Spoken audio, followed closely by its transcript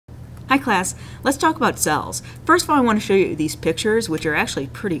Hi class, let's talk about cells. First of all, I want to show you these pictures, which are actually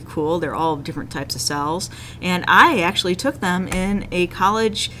pretty cool. They're all different types of cells, and I actually took them in a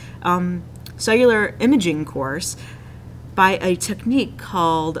college cellular imaging course by a technique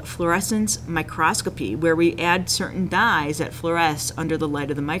called fluorescence microscopy, where we add certain dyes that fluoresce under the light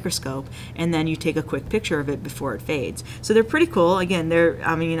of the microscope, and then you take a quick picture of it before it fades. So they're pretty cool. Again,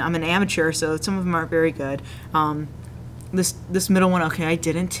 I'm an amateur, so some of them aren't very good. This middle one, okay, I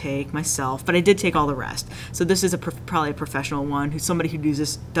didn't take myself, but I did take all the rest. So this is probably a professional one, who's somebody who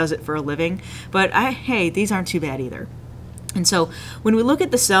does it for a living. But hey, these aren't too bad either. And so when we look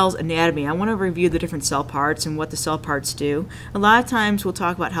at the cell's anatomy, I want to review the different cell parts and what the cell parts do. A lot of times we'll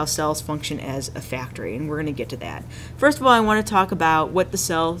talk about how cells function as a factory, and we're going to get to that. First of all, I want to talk about what the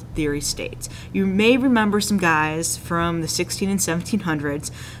cell theory states. You may remember some guys from the 16 and 1700s.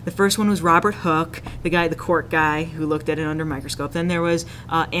 The first one was Robert Hooke, the court guy who looked at it under a microscope. Then there was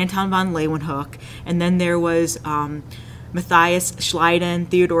Anton von Leeuwenhoek, and then there was Matthias Schleiden,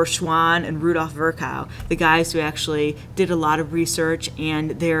 Theodor Schwann, and Rudolf Virchow, the guys who actually did a lot of research,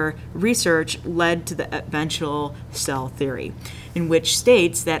 and their research led to the eventual cell theory, in which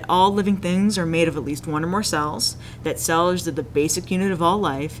states that all living things are made of at least one or more cells, that cells are the basic unit of all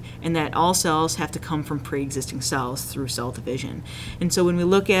life, and that all cells have to come from pre-existing cells through cell division. And so when we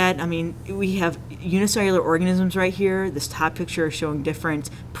look at, we have unicellular organisms right here. This top picture is showing different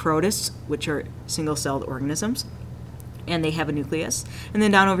protists, which are single-celled organisms, and they have a nucleus. And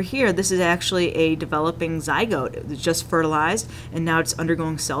then down over here, this is actually a developing zygote. It was just fertilized, and now it's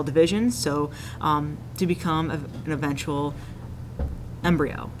undergoing cell division, so to become an eventual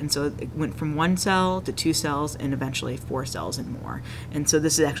embryo. And so it went from 1 cell to 2 cells, and eventually 4 cells and more. And so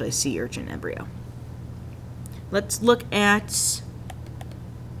this is actually a sea urchin embryo. Let's look at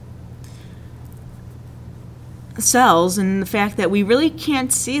cells and the fact that we really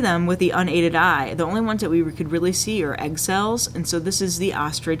can't see them with the unaided eye. The only ones that we could really see are egg cells, and so this is the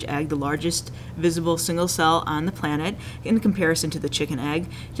ostrich egg, the largest visible single cell on the planet in comparison to the chicken egg.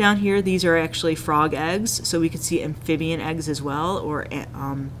 Down here, these are actually frog eggs, so we could see amphibian eggs as well, or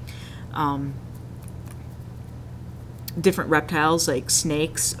different reptiles like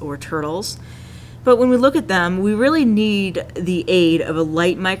snakes or turtles. But when we look at them, we really need the aid of a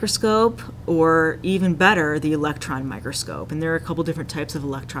light microscope, or even better, the electron microscope. And there are a couple different types of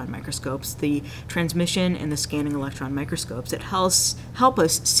electron microscopes, the transmission and the scanning electron microscopes, that help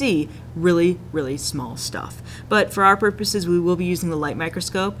us see really, really small stuff. But for our purposes, we will be using the light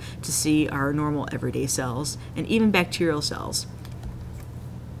microscope to see our normal everyday cells and even bacterial cells.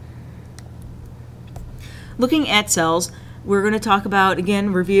 Looking at cells, we're going to talk about,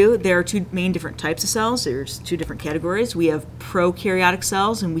 again, review. There are 2 main different types of cells. There's 2 different categories. We have prokaryotic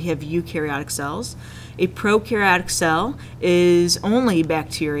cells and we have eukaryotic cells. A prokaryotic cell is only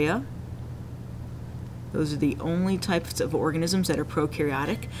bacteria. Those are the only types of organisms that are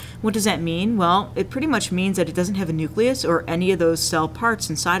prokaryotic. What does that mean? Well, it pretty much means that it doesn't have a nucleus or any of those cell parts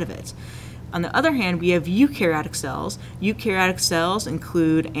inside of it. On the other hand, we have eukaryotic cells. Eukaryotic cells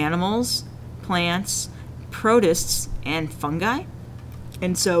include animals, plants, protists, and fungi.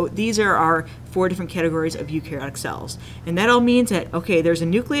 And so these are our 4 different categories of eukaryotic cells. And that all means that, okay, there's a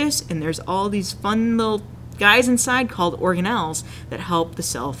nucleus and there's all these fun little guys inside called organelles that help the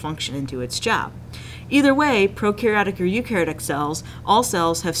cell function and do its job. Either way, prokaryotic or eukaryotic cells, all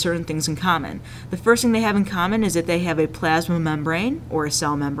cells have certain things in common. The first thing they have in common is that they have a plasma membrane or a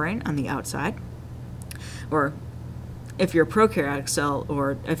cell membrane on the outside, or if you're a prokaryotic cell,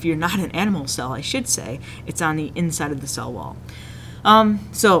 or if you're not an animal cell, I should say, it's on the inside of the cell wall.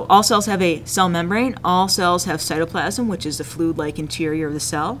 So all cells have a cell membrane. All cells have cytoplasm, which is the fluid-like interior of the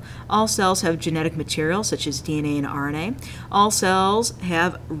cell. All cells have genetic material, such as DNA and RNA. All cells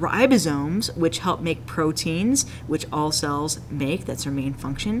have ribosomes, which help make proteins, which all cells make. That's their main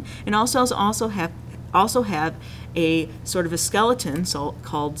function. And all cells also have a sort of a skeleton,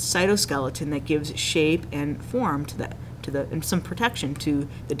 called cytoskeleton, that gives shape and form and some protection to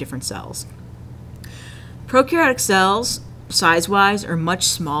the different cells. Prokaryotic cells, size-wise, are much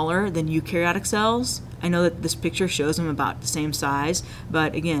smaller than eukaryotic cells. I know that this picture shows them about the same size,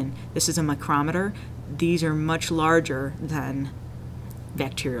 but again, this is a micrometer. These are much larger than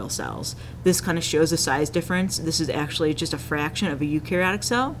bacterial cells. This kind of shows the size difference. This is actually just a fraction of a eukaryotic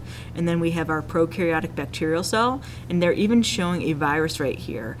cell. And then we have our prokaryotic bacterial cell, and they're even showing a virus right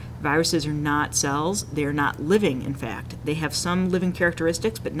here. Viruses are not cells. They are not living, in fact. They have some living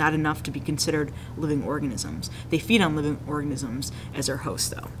characteristics, but not enough to be considered living organisms. They feed on living organisms as their hosts,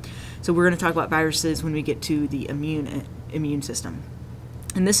 though. So we're going to talk about viruses when we get to the immune system.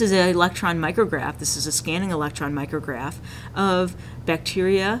 And this is an electron micrograph. This is a scanning electron micrograph of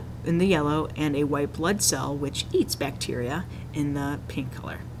bacteria in the yellow and a white blood cell which eats bacteria in the pink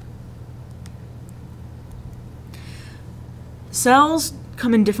color. Cells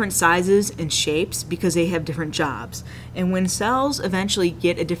come in different sizes and shapes because they have different jobs. And when cells eventually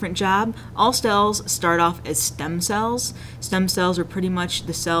get a different job, all cells start off as stem cells. Stem cells are pretty much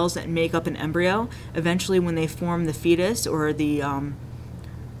the cells that make up an embryo. Eventually, when they form the fetus or they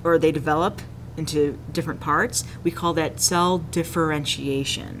develop into different parts, we call that cell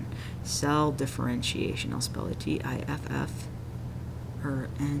differentiation. Cell differentiation. I'll spell it T-I-F-F-R-N.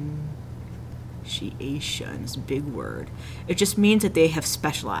 Differentiation is a big word. It just means that they have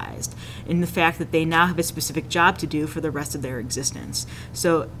specialized in the fact that they now have a specific job to do for the rest of their existence.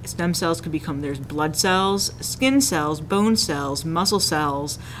 So stem cells could become, there's blood cells, skin cells, bone cells, muscle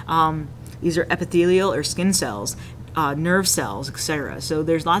cells. These are epithelial or skin cells, nerve cells, etc. So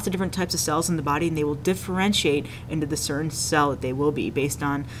there's lots of different types of cells in the body, and they will differentiate into the certain cell that they will be based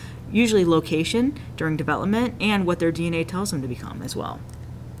on usually location during development and what their DNA tells them to become as well.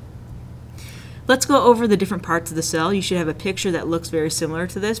 Let's go over the different parts of the cell. You should have a picture that looks very similar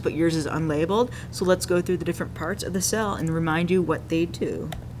to this, but yours is unlabeled. So let's go through the different parts of the cell and remind you what they do.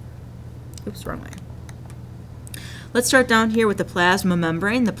 Oops, wrong way. Let's start down here with the plasma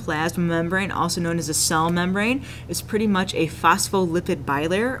membrane. The plasma membrane, also known as a cell membrane, is pretty much a phospholipid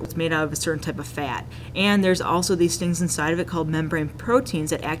bilayer. It's made out of a certain type of fat. And there's also these things inside of it called membrane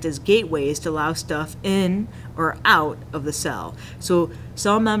proteins that act as gateways to allow stuff in or out of the cell. So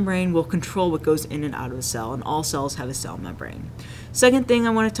cell membrane will control what goes in and out of the cell, and all cells have a cell membrane. Second thing I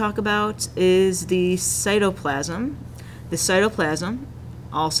want to talk about is the cytoplasm. The cytoplasm,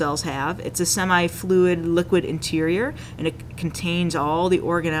 all cells have. It's a semi-fluid liquid interior, and it contains all the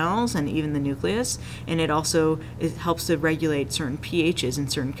organelles and even the nucleus, and it helps to regulate certain pHs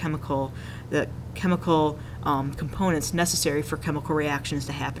and certain chemical components necessary for chemical reactions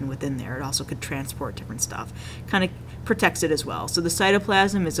to happen within there. It also could transport different stuff. Kind of protects it as well. So the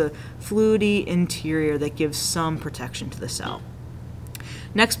cytoplasm is a fluidy interior that gives some protection to the cell.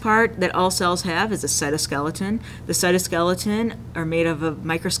 Next part that all cells have is the cytoskeleton. The cytoskeleton are made of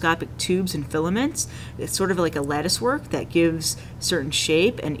microscopic tubes and filaments. It's sort of like a lattice work that gives certain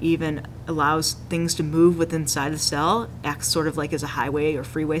shape and even allows things to move within inside the cell, acts sort of like as a highway or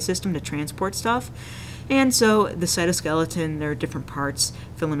freeway system to transport stuff. And so the cytoskeleton, there are different parts,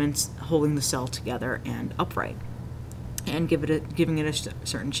 filaments holding the cell together and upright and giving it a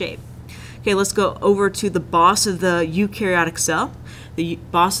certain shape. Okay, let's go over to the boss of the eukaryotic cell. The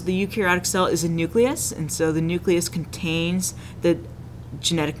boss of the eukaryotic cell is a nucleus, and so the nucleus contains the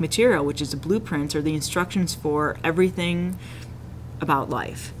genetic material, which is the blueprints or the instructions for everything about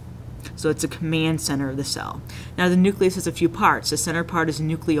life. So it's a command center of the cell. Now the nucleus has a few parts. The center part is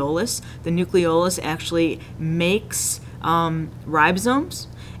nucleolus. The nucleolus actually makes ribosomes,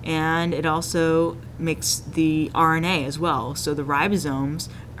 and it also makes the RNA as well. So the ribosomes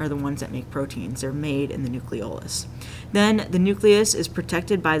are the ones that make proteins. They're made in the nucleolus. Then the nucleus is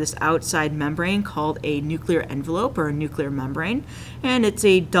protected by this outside membrane called a nuclear envelope or a nuclear membrane, and it's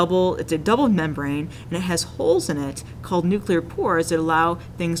a double membrane, and it has holes in it called nuclear pores that allow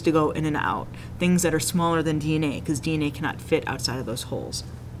things to go in and out, things that are smaller than DNA, because DNA cannot fit outside of those holes.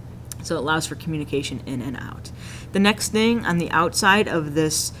 So it allows for communication in and out. The next thing on the outside of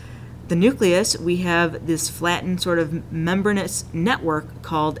the nucleus, we have this flattened sort of membranous network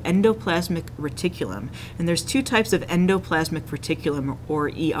called endoplasmic reticulum. And there's two types of endoplasmic reticulum, or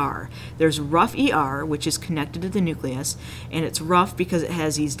ER. There's rough ER, which is connected to the nucleus, and it's rough because it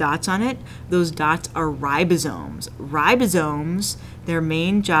has these dots on it. Those dots are ribosomes. Ribosomes, their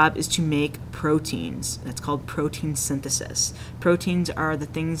main job is to make proteins. That's called protein synthesis. Proteins are the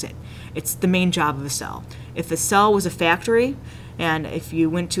things it's the main job of a cell. If a cell was a factory, and if you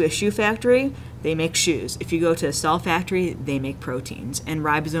went to a shoe factory, they make shoes. If you go to a cell factory, they make proteins. And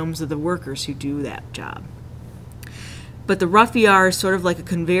ribosomes are the workers who do that job. But the rough ER is sort of like a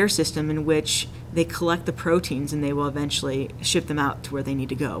conveyor system in which they collect the proteins and they will eventually ship them out to where they need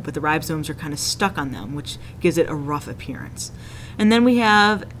to go. But the ribosomes are kind of stuck on them, which gives it a rough appearance. And then we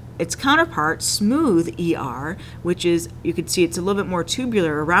have its counterpart, smooth ER, which is, you can see it's a little bit more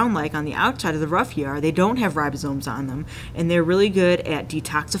tubular around like on the outside of the rough ER. They don't have ribosomes on them, and they're really good at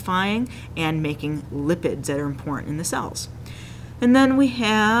detoxifying and making lipids that are important in the cells. And then we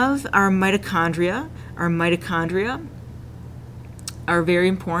have our mitochondria. Our mitochondria are very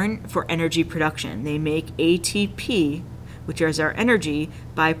important for energy production. They make ATP, which is our energy,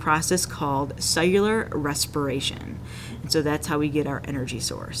 by a process called cellular respiration. And so that's how we get our energy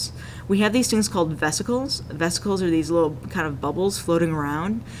source. We have these things called vesicles. Vesicles are these little kind of bubbles floating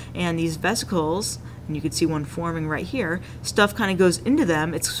around, and these vesicles, and you can see one forming right here, stuff kind of goes into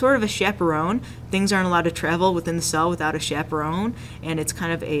them. It's sort of a chaperone. Things aren't allowed to travel within the cell without a chaperone, and it's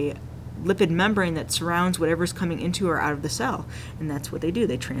kind of a lipid membrane that surrounds whatever's coming into or out of the cell. And that's what they do.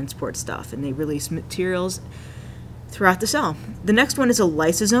 They transport stuff, and they release materials throughout the cell. The next one is a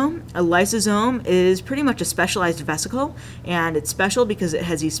lysosome. A lysosome is pretty much a specialized vesicle, and it's special because it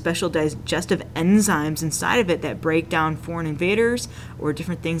has these special digestive enzymes inside of it that break down foreign invaders or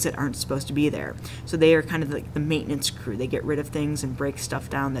different things that aren't supposed to be there. So they are kind of like the maintenance crew. They get rid of things and break stuff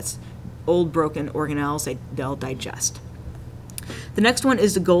down that's old broken organelles they'll digest. The next one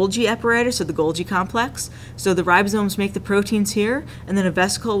is the Golgi apparatus, or the Golgi complex. So the ribosomes make the proteins here, and then a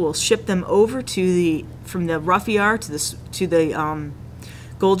vesicle will ship them over from the rough ER to the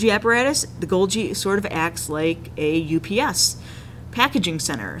Golgi apparatus. The Golgi sort of acts like a UPS packaging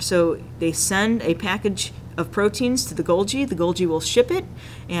center. So they send a package of proteins to the Golgi will ship it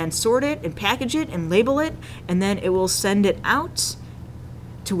and sort it and package it and label it, and then it will send it out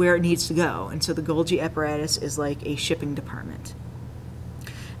to where it needs to go. And so the Golgi apparatus is like a shipping department.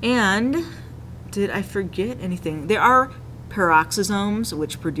 And did I forget anything? There are peroxisomes,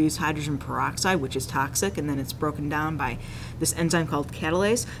 which produce hydrogen peroxide, which is toxic, and then it's broken down by this enzyme called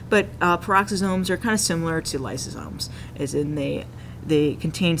catalase. But peroxisomes are kind of similar to lysosomes, as in they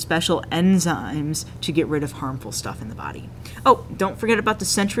contain special enzymes to get rid of harmful stuff in the body. Oh, don't forget about the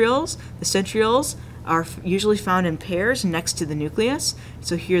centrioles. The centrioles are usually found in pairs next to the nucleus.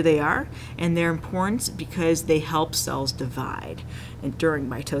 So here they are, and they're important because they help cells divide during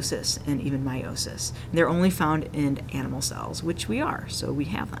mitosis and even meiosis. And they're only found in animal cells, which we are, so we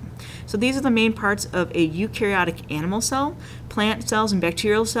have them. So these are the main parts of a eukaryotic animal cell. Plant cells and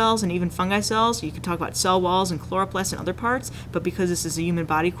bacterial cells and even fungi cells. You can talk about cell walls and chloroplasts and other parts, but because this is a human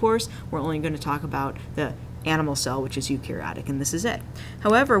body course, we're only going to talk about the animal cell, which is eukaryotic, and this is it.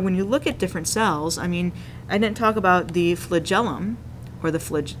 However, when you look at different cells, I didn't talk about the flagellum, or the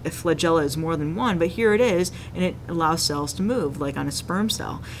flagella is more than one, but here it is, and it allows cells to move, like on a sperm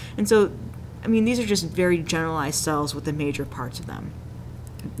cell. And so, these are just very generalized cells with the major parts of them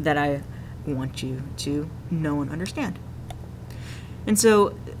that I want you to know and understand. And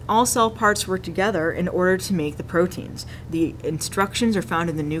so all cell parts work together in order to make the proteins. The instructions are found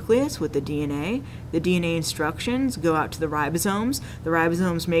in the nucleus with the DNA. The DNA instructions go out to the ribosomes. The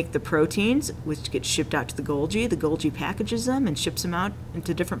ribosomes make the proteins, which get shipped out to the Golgi. The Golgi packages them and ships them out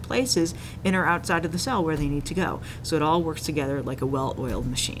into different places in or outside of the cell where they need to go. So it all works together like a well-oiled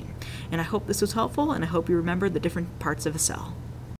machine. And I hope this was helpful, and I hope you remember the different parts of a cell.